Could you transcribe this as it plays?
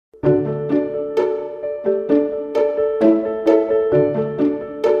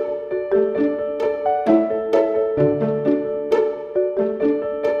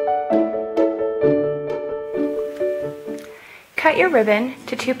ribbon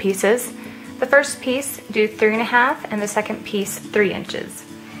to 2 pieces. The first piece, do 3.5, and the second piece, 3 inches.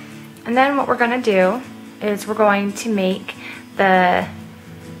 And then what we're going to do is we're going to make the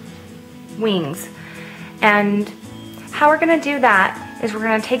wings. And how we're going to do that is we're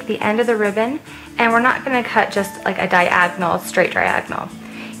going to take the end of the ribbon, and we're not going to cut just like a diagonal, straight diagonal.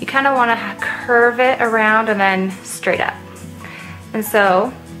 You kind of want to curve it around and then straight up. And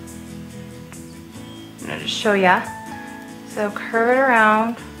so, I'm going to just show you. So curve it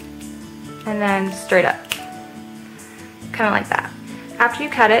around and then straight up. Kind of like that. After you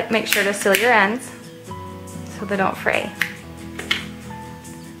cut it, make sure to seal your ends so they don't fray.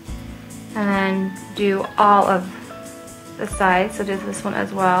 And then do all of the sides, so do this one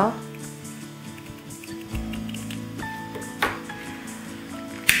as well.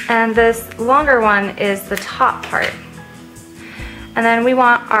 And this longer one is the top part. And then we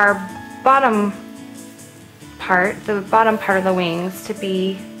want our bottom part, the bottom part of the wings, to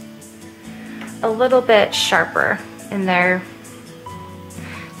be a little bit sharper in there.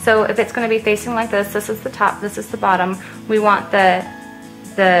 So if it's going to be facing like this is the top, this is the bottom, we want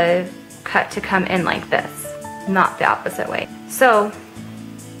the cut to come in like this, not the opposite way. So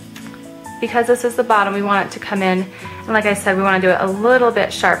because this is the bottom, we want it to come in, and like I said, we want to do it a little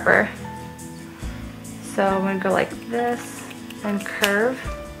bit sharper. So I'm going to go like this and curve.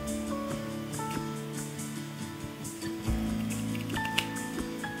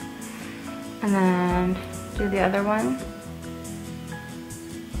 And then do the other one.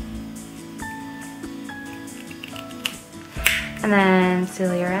 And then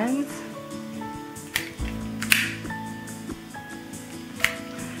seal your ends.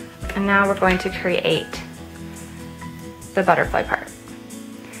 And now we're going to create the butterfly part.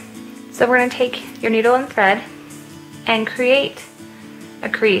 So we're going to take your needle and thread and create a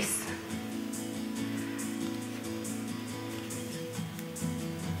crease.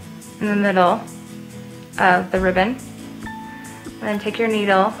 In the middle of the ribbon. And then take your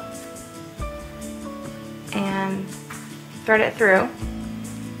needle and thread it through.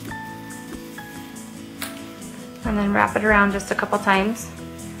 And then wrap it around just a couple times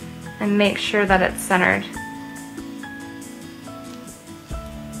and make sure that it's centered.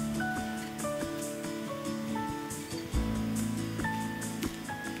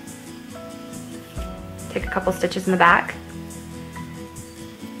 Take a couple stitches in the back.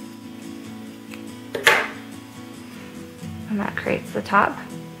 And that creates the top.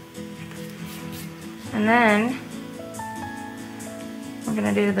 And then we're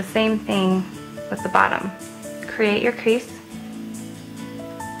going to do the same thing with the bottom. Create your crease.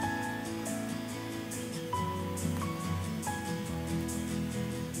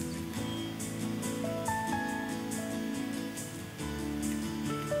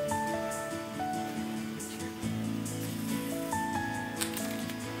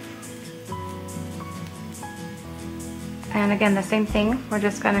 And again, the same thing, we're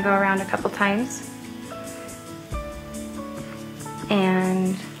just going to go around a couple times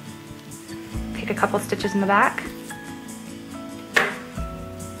and take a couple stitches in the back.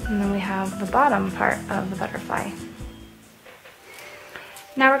 And then we have the bottom part of the butterfly.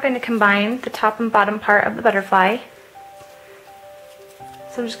 Now we're going to combine the top and bottom part of the butterfly.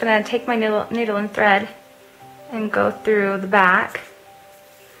 So I'm just going to take my needle and thread and go through the back,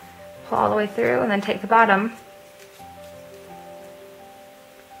 pull all the way through, and then take the bottom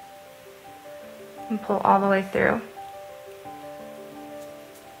and pull all the way through.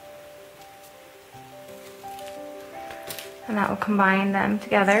 And that will combine them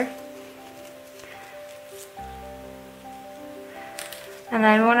together. And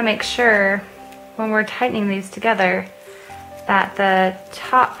then we want to make sure when we're tightening these together that the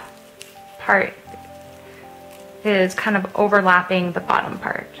top part is kind of overlapping the bottom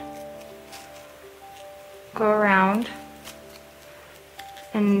part. Go around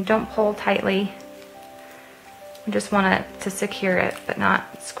and don't pull tightly. We just want it to secure it but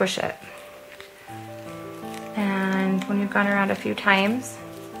not squish it. And when you've gone around a few times,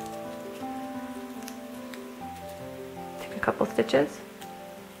 take a couple stitches.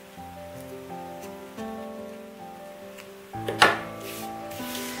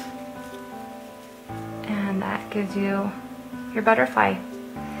 And that gives you your butterfly.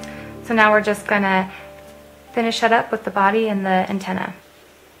 So now we're just gonna finish it up with the body and the antenna.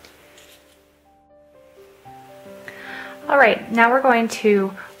 Alright, now we're going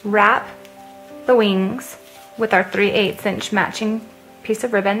to wrap the wings with our 3/8 inch matching piece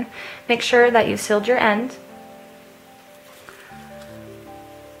of ribbon. Make sure that you've sealed your end.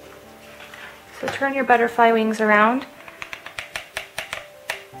 So turn your butterfly wings around.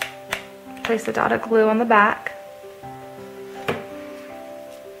 Place a dot of glue on the back.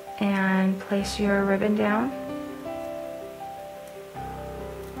 and place your ribbon down.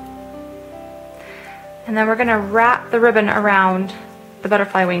 And then we're going to wrap the ribbon around the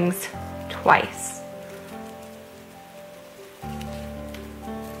butterfly wings twice.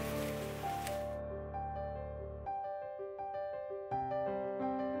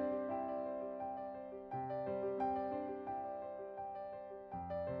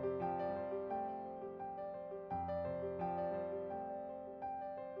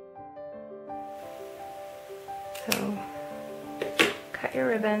 So cut your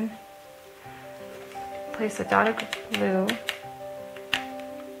ribbon, place a dot of glue,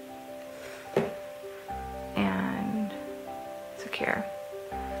 and secure.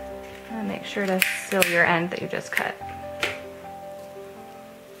 And make sure to seal your end that you just cut.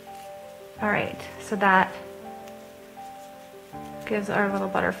 Alright, so that gives our little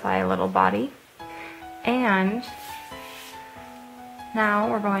butterfly a little body. And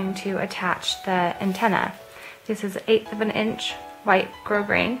now we're going to attach the antenna. This is 1/8 of an inch white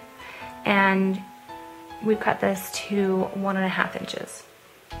grosgrain, and we cut this to 1.5 inches.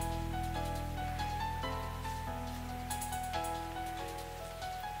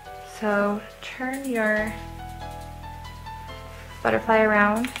 So turn your butterfly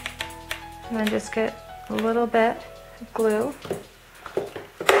around and then just get a little bit of glue,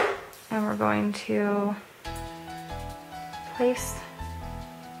 and we're going to place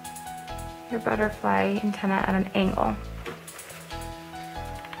your butterfly antenna at an angle.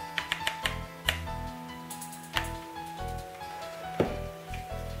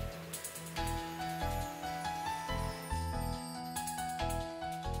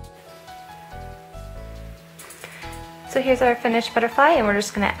 So here's our finished butterfly, and we're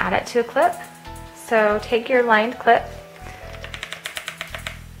just going to add it to a clip. So take your lined clip,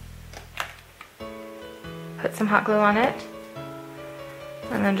 put some hot glue on it,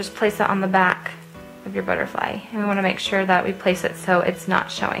 and then just place it on the back of your butterfly. And we want to make sure that we place it so it's not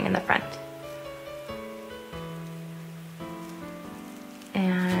showing in the front.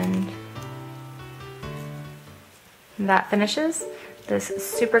 And that finishes this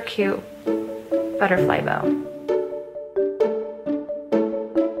super cute butterfly bow.